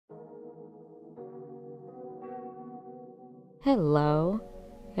Hello,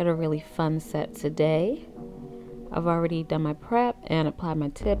 had a really fun set today. I've already done my prep and applied my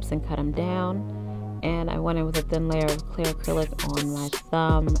tips and cut them down, and I went in with a thin layer of clear acrylic on my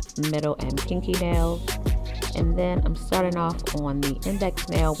thumb, middle, and pinky nails. And then I'm starting off on the index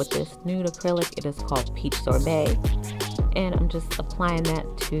nail with this nude acrylic. It is called Peach Sorbet, and I'm just applying that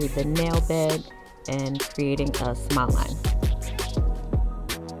to the nail bed and creating a smile line.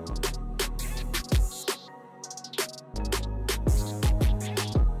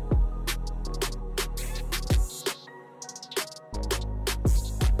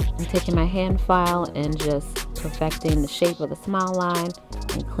 I'm taking my hand file and just perfecting the shape of the smile line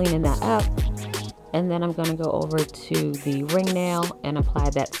and cleaning that up. And then I'm going to go over to the ring nail and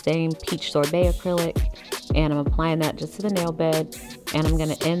apply that same Peach Sorbet acrylic. And I'm applying that just to the nail bed. And I'm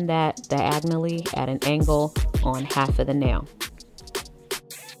going to end that diagonally at an angle on half of the nail.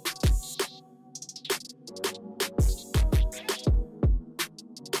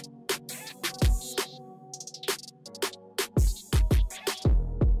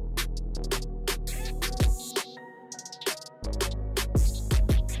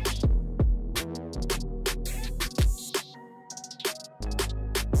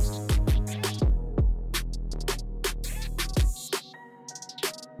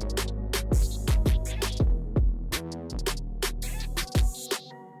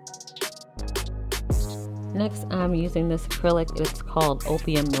 Next, I'm using this acrylic. It's called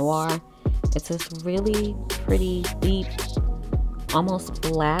Opium Noir. It's this really pretty, deep, almost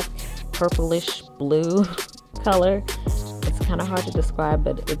black, purplish blue color. It's kind of hard to describe,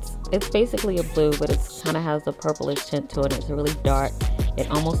 but it's basically a blue, but it's kind of has a purplish tint to it. It's really dark.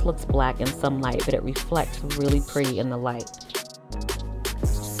 It almost looks black in some light, but it reflects really pretty in the light.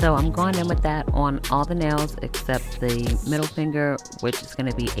 So I'm going in with that on all the nails except the middle finger, which is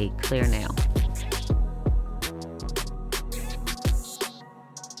going to be a clear nail.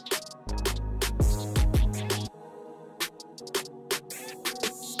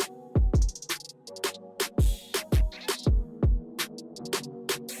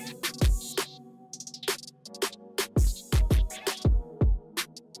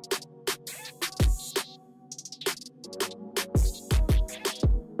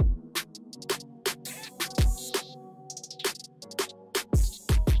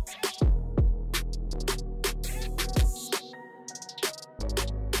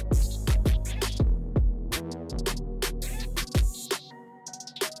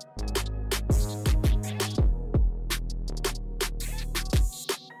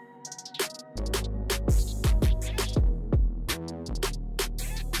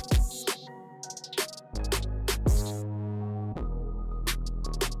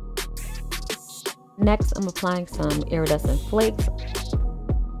 Next, I'm applying some iridescent flakes.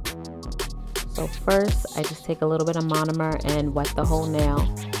 So first, I just take a little bit of monomer and wet the whole nail,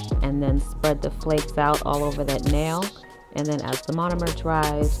 and then spread the flakes out all over that nail. And then as the monomer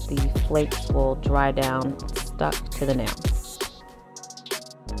dries, the flakes will dry down, stuck to the nail.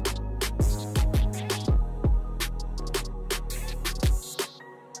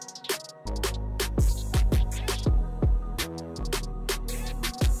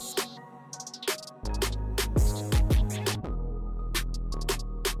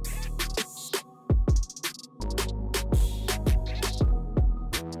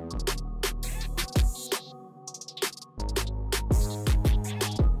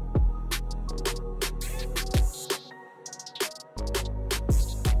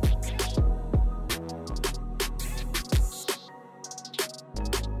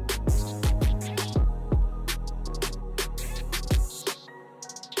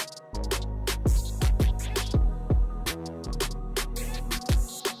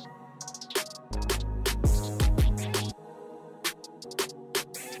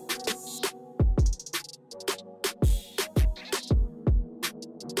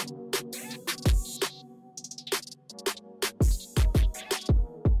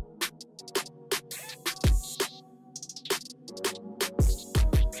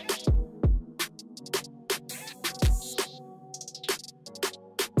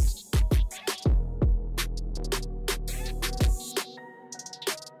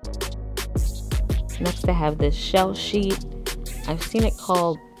 Next, I have this shell sheet. I've seen it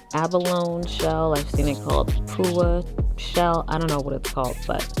called abalone shell. I've seen it called pua shell. I don't know what it's called,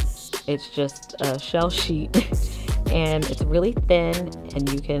 but it's just a shell sheet. And it's really thin,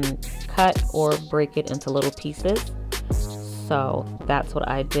 and you can cut or break it into little pieces. So that's what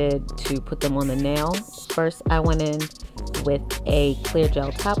I did to put them on the nail. First, I went in with a clear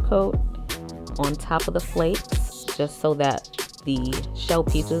gel top coat on top of the flakes, just so that the shell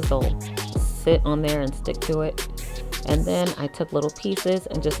pieces will sit on there and stick to it. And then I took little pieces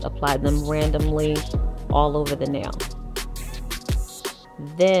and just applied them randomly all over the nail.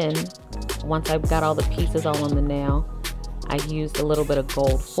 Then, once I've got all the pieces all on the nail, I used a little bit of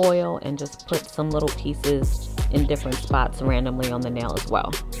gold foil and just put some little pieces in different spots randomly on the nail as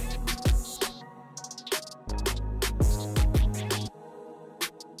well.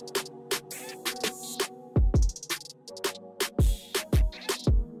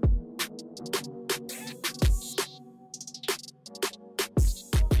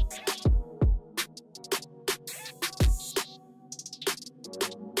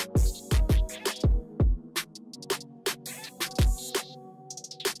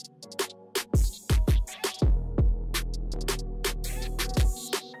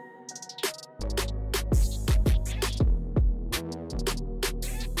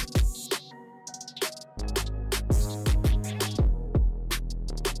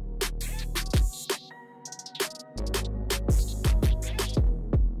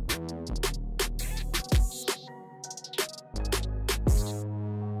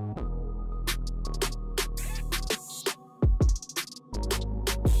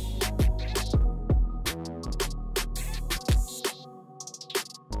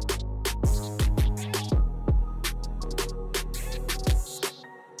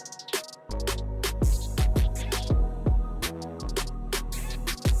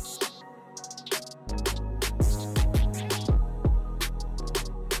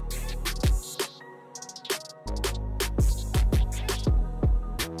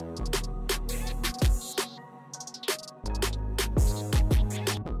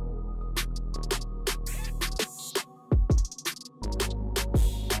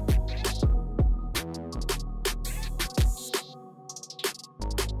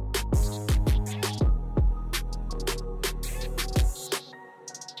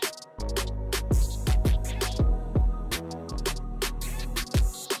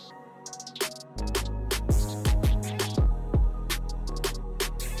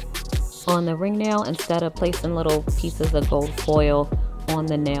 On the ring nail, instead of placing little pieces of gold foil on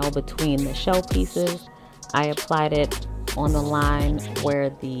the nail between the shell pieces, I applied it on the line where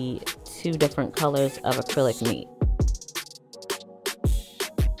the two different colors of acrylic meet.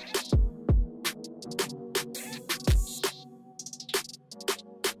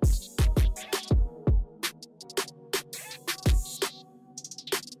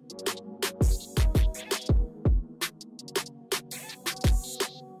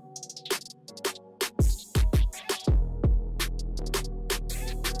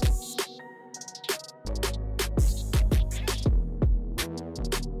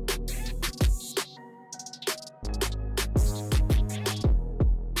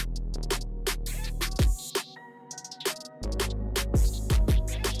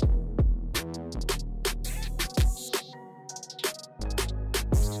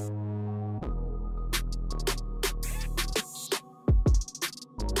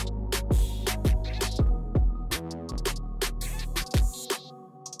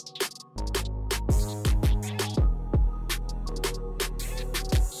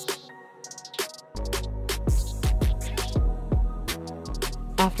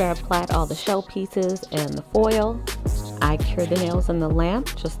 After I applied all the shell pieces and the foil, I cured the nails in the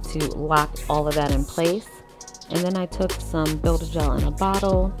lamp just to lock all of that in place. And then I took some Build-A-Gel in a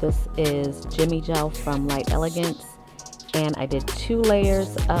bottle. This is Jimmy Gel from Elegance. And I did 2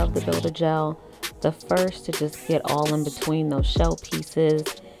 layers of the Build-A-Gel. The first to just get all in between those shell pieces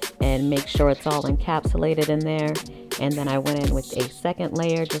and make sure it's all encapsulated in there. And then I went in with a second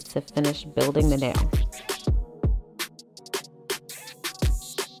layer just to finish building the nail.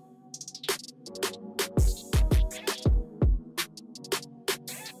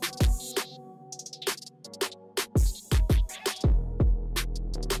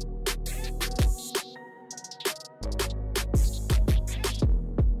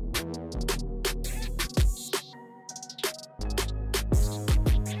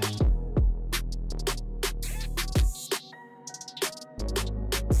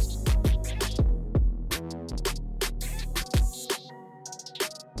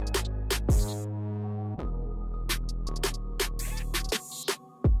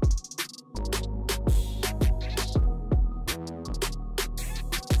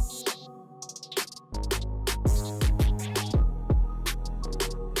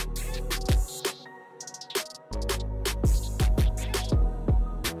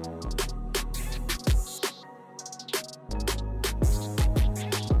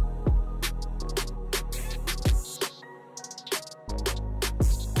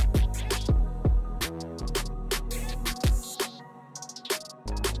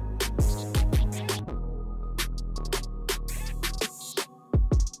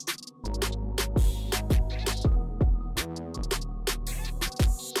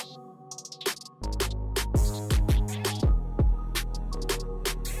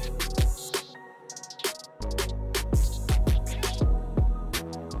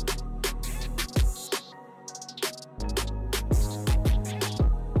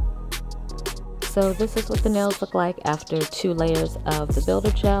 So this is what the nails look like after 2 layers of the builder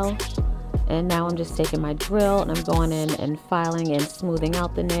gel. And now I'm just taking my drill and I'm going in and filing and smoothing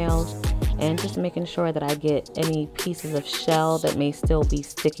out the nails and just making sure that I get any pieces of shell that may still be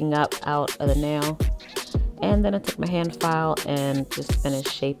sticking up out of the nail. And then I took my hand file and just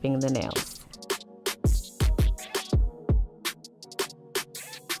finished shaping the nails.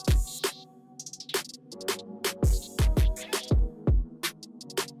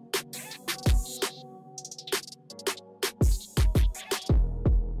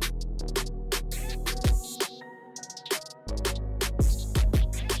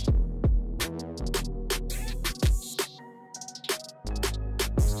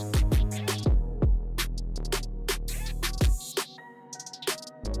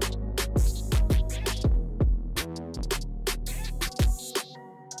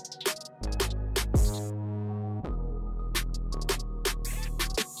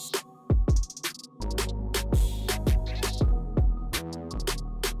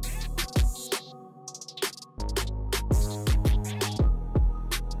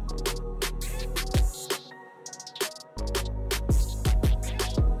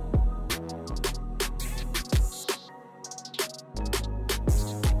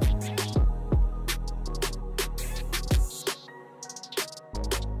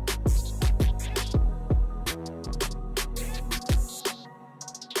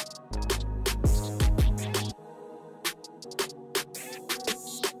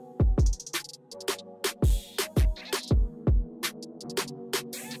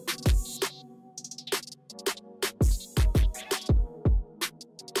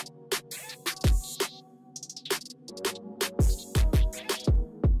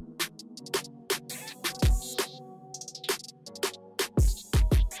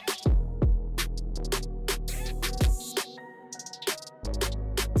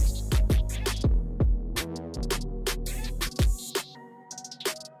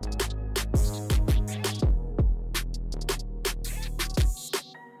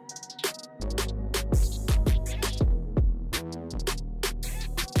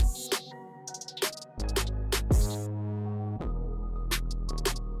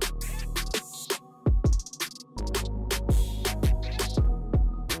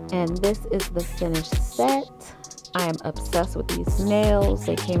 And this is the finished set. I am obsessed with these nails.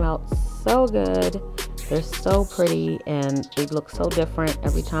 They came out so good. They're so pretty and they look so different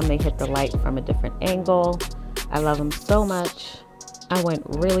every time they hit the light from a different angle. I love them so much. I went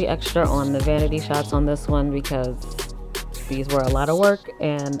really extra on the vanity shots on this one because these were a lot of work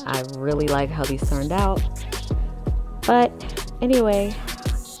and I really like how these turned out. But anyway,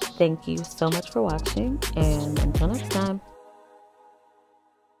 thank you so much for watching and until next time.